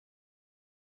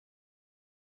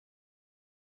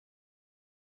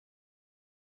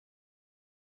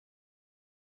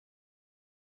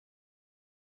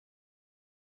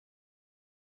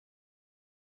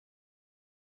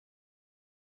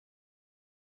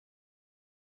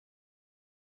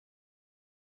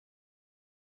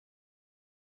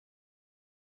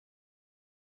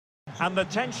And the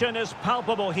tension is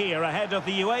palpable here ahead of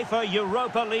the UEFA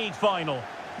Europa League final.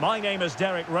 My name is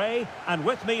Derek Ray, and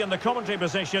with me in the commentary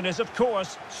position is, of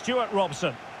course, Stuart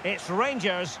Robson. It's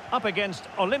Rangers up against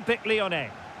Olympique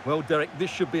Lyonnais. Well, Derek, this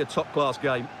should be a top-class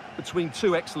game between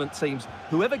two excellent teams.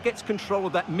 Whoever gets control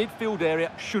of that midfield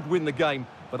area should win the game,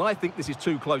 but I think this is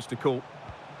too close to call.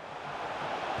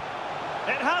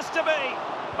 It has to be!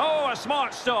 Oh, a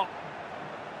smart stop.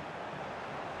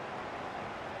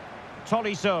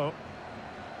 Tolisso.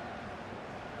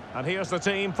 And here's the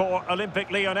team for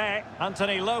Olympique Lyonnais.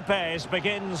 Anthony Lopez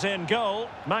begins in goal.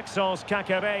 Maxence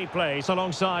Caqueret plays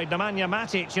alongside Nemanja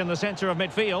Matic in the centre of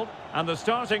midfield. And the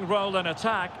starting role in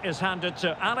attack is handed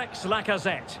to Alex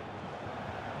Lacazette.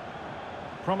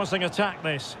 Promising attack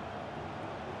this.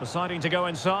 Deciding to go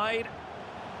inside.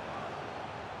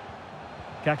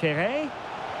 Caqueret.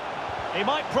 He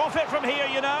might profit from here,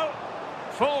 you know.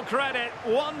 Full credit.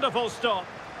 Wonderful stop.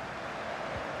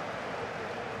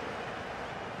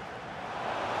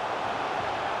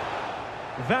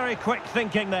 Very quick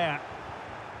thinking there.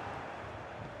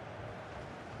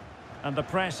 And the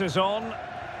press is on.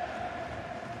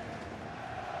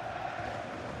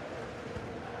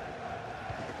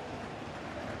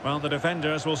 Well, the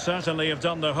defenders will certainly have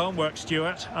done their homework,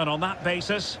 Stuart, and on that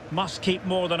basis, must keep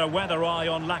more than a weather eye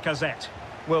on Lacazette.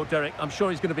 Well, Derek, I'm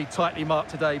sure he's going to be tightly marked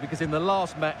today because in the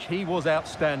last match, he was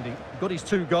outstanding. He got his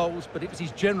 2 goals, but it was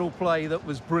his general play that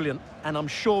was brilliant, and I'm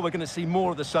sure we're going to see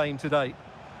more of the same today.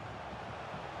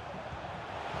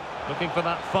 Looking for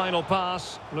that final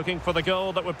pass, looking for the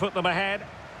goal that would put them ahead.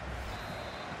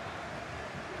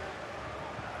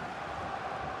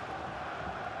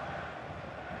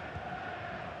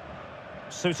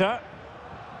 Suter.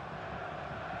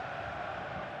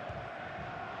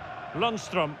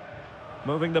 Lundstrom.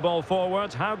 Moving the ball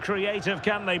forward. How creative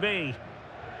can they be?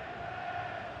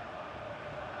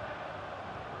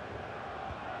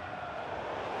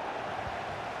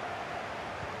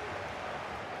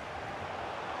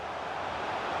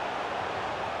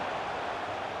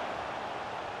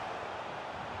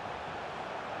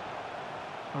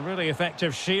 A really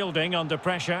effective shielding under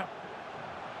pressure.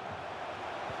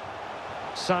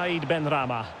 Saïd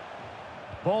Benrahma.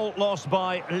 Ball lost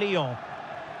by Lyon.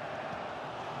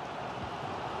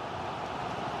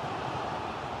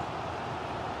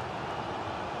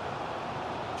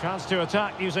 Chance to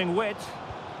attack using width.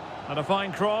 And a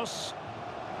fine cross.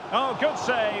 Oh, good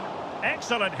save.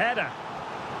 Excellent header.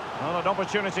 Well, an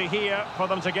opportunity here for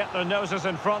them to get their noses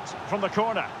in front from the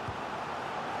corner.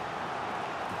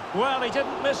 Well, he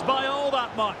didn't miss by all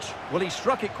that much. Well, he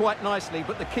struck it quite nicely,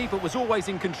 but the keeper was always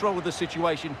in control of the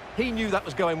situation. He knew that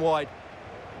was going wide.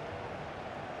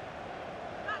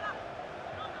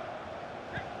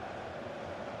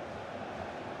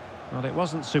 Well, it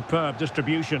wasn't superb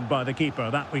distribution by the keeper,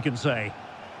 that we can say.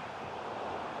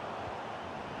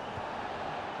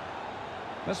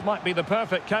 This might be the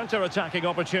perfect counter-attacking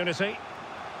opportunity.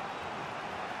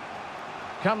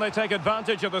 Can they take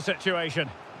advantage of the situation?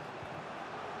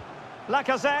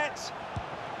 Lacazette.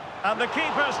 And the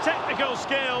keeper's technical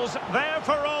skills there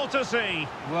for all to see.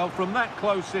 Well, from that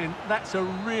close in, that's a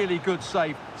really good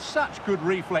save. Such good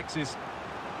reflexes.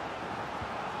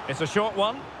 It's a short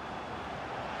one.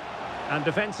 And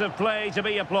defensive play to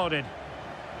be applauded.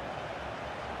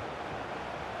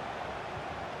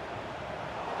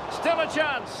 Still a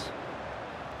chance.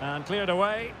 And cleared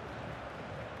away.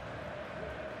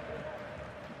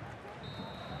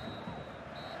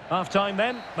 Half-time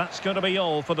then. That's going to be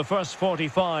all for the first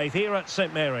 45 here at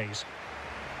St Mary's.